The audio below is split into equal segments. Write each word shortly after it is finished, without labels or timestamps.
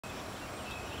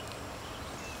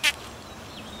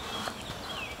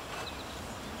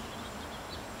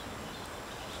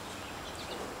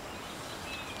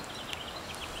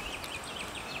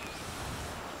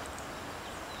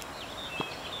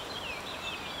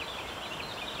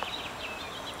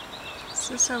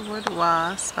This is a wood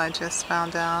wasp, I just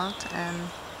found out, and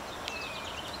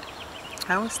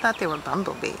I always thought they were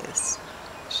bumblebees.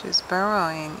 She's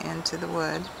burrowing into the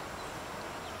wood,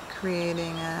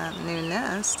 creating a new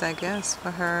nest, I guess,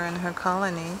 for her and her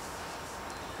colony,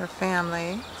 her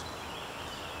family.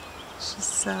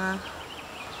 She's, there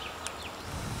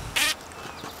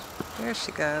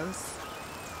she goes.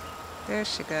 There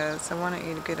she goes. I wanted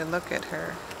you to get a look at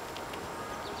her.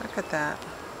 Look at that.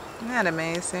 Isn't that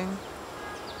amazing?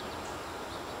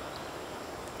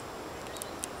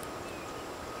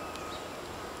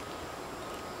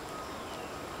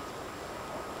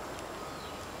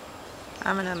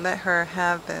 I'm going to let her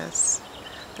have this.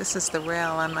 This is the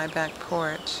rail on my back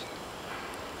porch.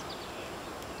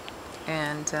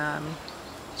 And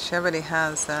she already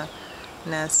has a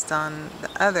nest on the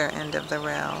other end of the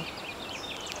rail.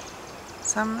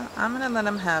 So I'm going to let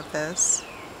them have this.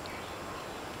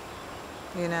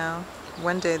 You know,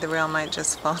 one day the rail might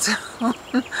just fall down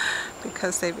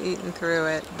because they've eaten through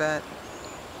it, but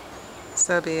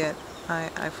so be it.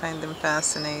 I find them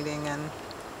fascinating, and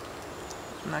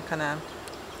I'm not going to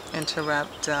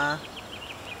interrupt,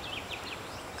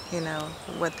 you know,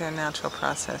 what their natural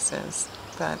process is.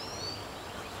 But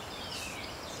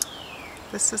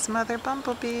this is Mother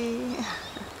Bumblebee.